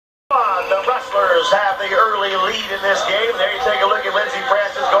The Rustlers have the early lead in this game. There you take a look at Lindsey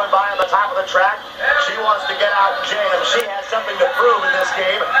Francis going by on the top of the track. She wants to get out and jam. She has something to prove in this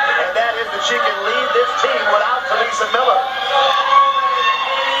game, and that is that she can lead this team without Talisa Miller.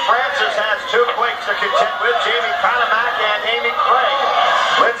 Francis has two Quakes to contend with, Jamie Conamack and Amy Craig.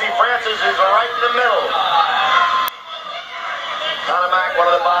 Lindsey Francis is right in the middle. Conamack,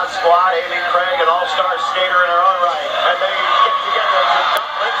 one of the boss squad, Amy Craig, an all-star skater in her own right. And they get together to dump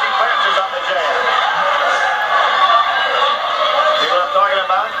Lindsey Francis on the jam. See what I'm talking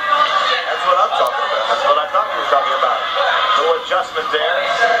about? That's what I'm talking about. That's what I thought you were talking about. A little adjustment there.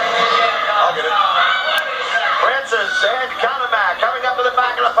 I'll get it. Francis and Conamack coming up to the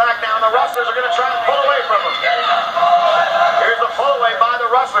back of the pack now, and the Rustlers are going to try and pull away from them. Here's the pull away by the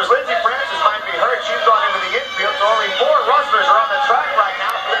Rustlers. Lindsey Francis might be hurt. She's gone into the infield, so only 4 Rustlers are on the track right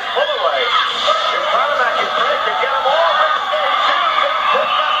now for this pull away. If Conamack and Craig can get them all right there,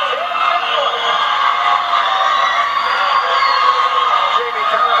 Jamie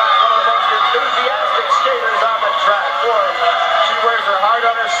Conamack, one of the most enthusiastic skaters on the track. Boy, she wears her heart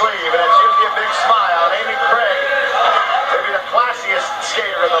on her sleeve, and it's usually a big smile. And Amy Craig, maybe the classiest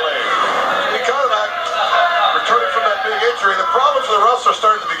skater in the league. Conamack returning from that big injury. The problems with the Rustlers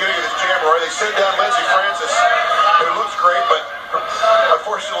started at the beginning of this jam, Roy. They sent down Lindsey Francis, who looks great, but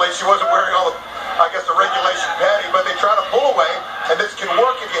unfortunately she wasn't wearing all the, the regulation padding, but they try to pull away, and this can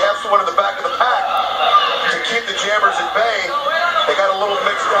work if you have someone in the back of the pack to keep the jammers at bay. They got a little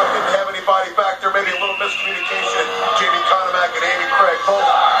mixed up, didn't have anybody back there, maybe a little miscommunication. Jamie Conamack and Amy Craig both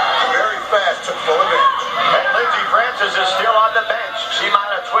very fast, took full advantage. And Lindsey Francis is still on the bench. She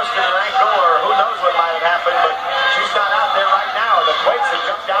might have twisted an ankle, or who knows what might have happened, but she's not out there right now. The Quakes have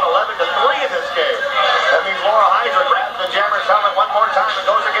jumped down 11-3 in this game. That means Laura Heiser grabs the jammer's helmet one more time and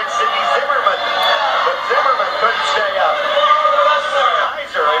goes against Cindy Zimmerman. But Zimmerman couldn't stay up.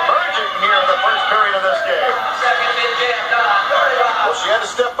 Heiser emerging here in the first period of this game. Well, she had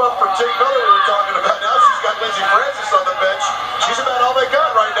to step up for Tig Miller we were talking about. Now she's got Lindsey Francis on the bench. She's about all they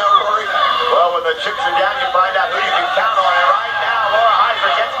got right now, Rory. Well, when the chips are down, you find out who you can count on. And right now, Laura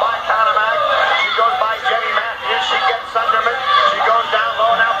Heiser gets by Conamack. She goes by Jenny Matthews. She gets Sunderman. She goes down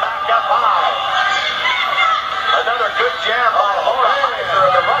low, now back up high. Another good jam by Laura Heiser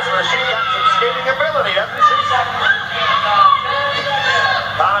of the Rustlers. She's got some skating ability, doesn't she?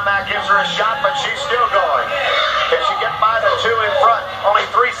 Conamack gives her a shot, but she's still going. Can she get by the 2 in front? Only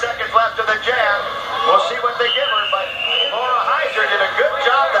 3 seconds left of the jam. We'll see what they give her, but Laura Heiser did a good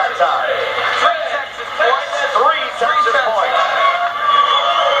job that time. 3 Texas points. 3 Texas points.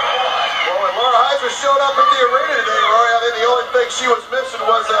 Well, when Laura Heiser showed up at the arena today, Roy, I think the only thing she was missing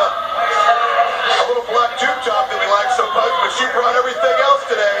was a little black tube top that we like so much, but she brought everything else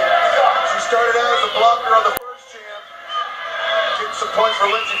today. She started out as a blocker on the first jam, getting some points for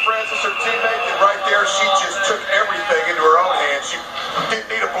Lindsey Francis, her teammate, and right there she just took everything into her own hands. She didn't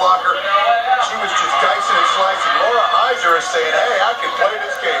need a blocker. She was just dicing and slicing. Laura Heiser is saying, hey, I can play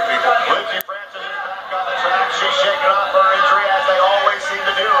this game, people. Lindsey Francis is back on the track. She's shaking off her injury, as they always seem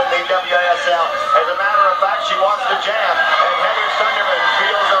to do in the WSL. As a matter of fact, she wants to jam, and Heather Sunderman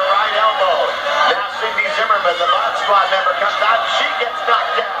feels her right elbow. Now Cindy Zimmerman, the mod squad member, comes out. She gets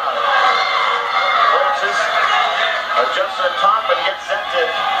knocked down. Francis adjusts her top and gets set to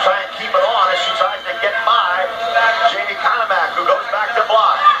try and keep it on as she tries to get by Jamie Conamack, who goes back to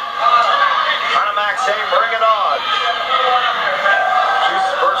block. Conamack saying, bring it on. She's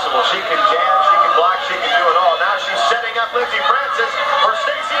versatile. She can jam, she can block, she can do it all. Now she's setting up Lindsey Francis for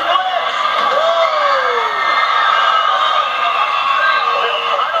Stacey Blitz.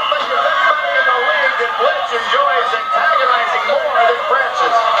 I don't think there's anybody in the league that Blitz enjoys antagonizing more than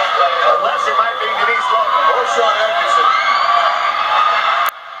Francis. Unless it might be Denise Logan or Sean Atkinson.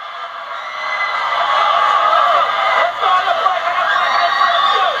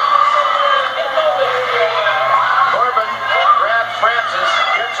 Corbin grabs Francis,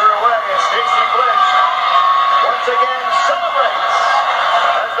 gets her away, and Stacey Blitz once again celebrates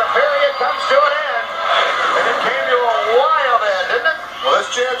as the period comes to an end. And it came to a wild end, didn't it? Well, this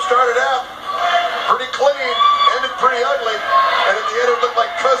jam started out pretty clean, ended pretty ugly, and at the end it looked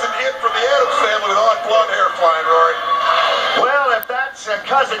like Cousin It from the Addams Family with odd blonde hair flying, Rory. Well, if that's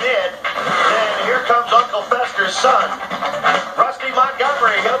Cousin It, then here comes Uncle Fester's son, Rusty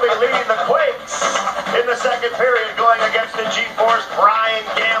Montgomery. He'll be leading the Quakes in the second period, going against the G-Force. Brian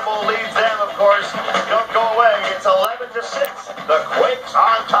Gamble leads them, of course. Don't go away. It's 11-6. The Quakes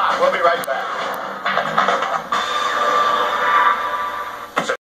on top. We'll be right back.